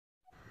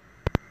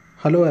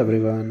Hello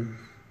everyone,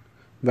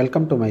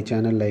 welcome to my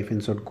channel Life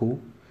in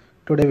Sudoku.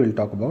 Today we'll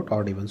talk about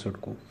odd even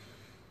Sudoku.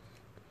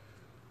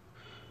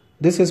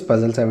 This is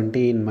puzzle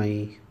 70 in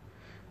my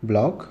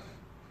blog.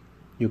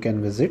 You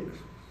can visit.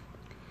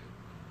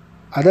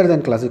 Other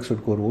than classic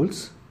Sudoku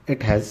rules,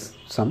 it has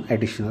some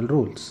additional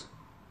rules.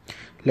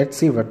 Let's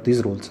see what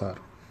these rules are.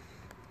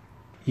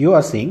 You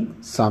are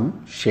seeing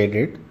some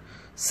shaded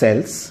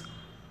cells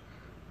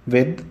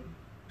with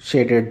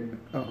shaded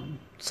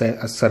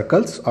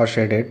circles or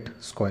shaded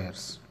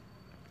squares.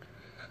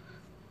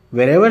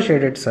 Wherever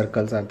shaded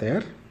circles are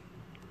there,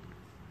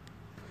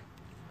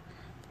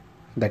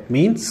 that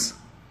means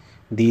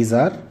these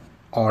are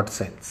odd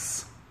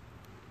cells.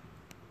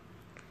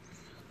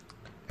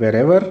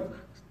 Wherever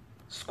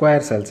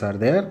square cells are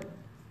there,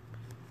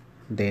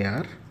 they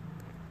are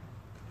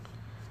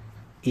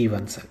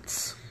even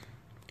cells.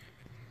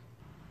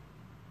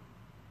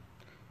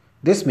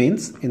 This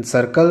means in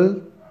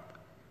circle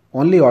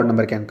only odd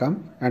number can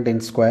come and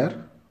in square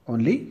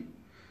only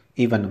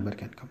even number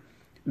can come.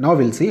 Now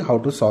we'll see how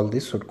to solve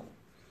this Sudoku.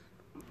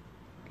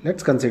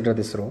 Let's consider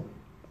this row.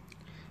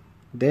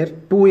 There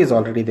 2 is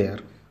already there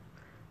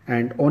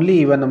and only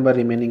even number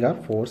remaining are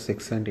 4,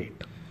 6 and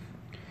 8.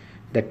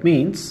 That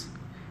means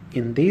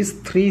in these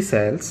 3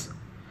 cells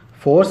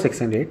 4, 6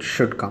 and 8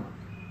 should come.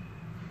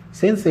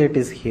 Since 8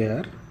 is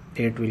here,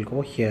 8 will go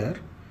here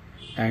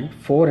and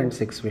 4 and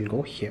 6 will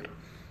go here.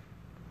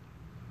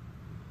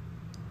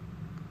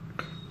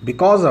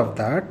 Because of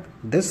that,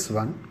 this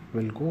one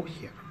will go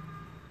here.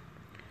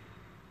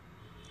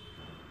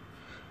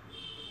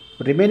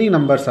 Remaining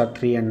numbers are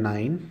 3 and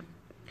 9.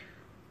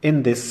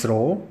 In this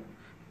row,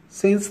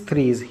 since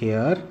 3 is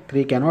here,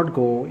 3 cannot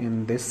go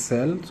in this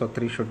cell, so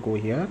 3 should go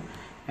here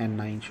and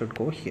 9 should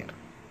go here.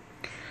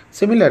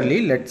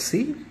 Similarly, let's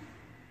see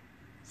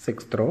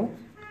 6th row.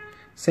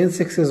 Since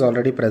 6 is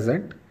already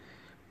present,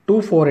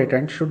 2, 4, 8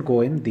 and should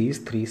go in these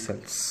 3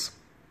 cells.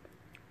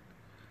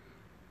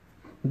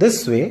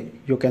 This way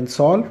you can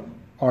solve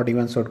odd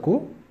even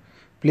Sudoku.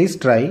 Please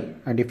try,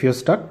 and if you're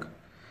stuck,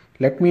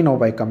 let me know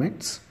by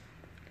comments.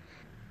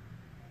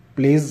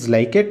 Please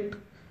like it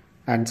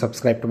and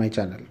subscribe to my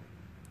channel.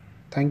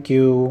 Thank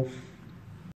you.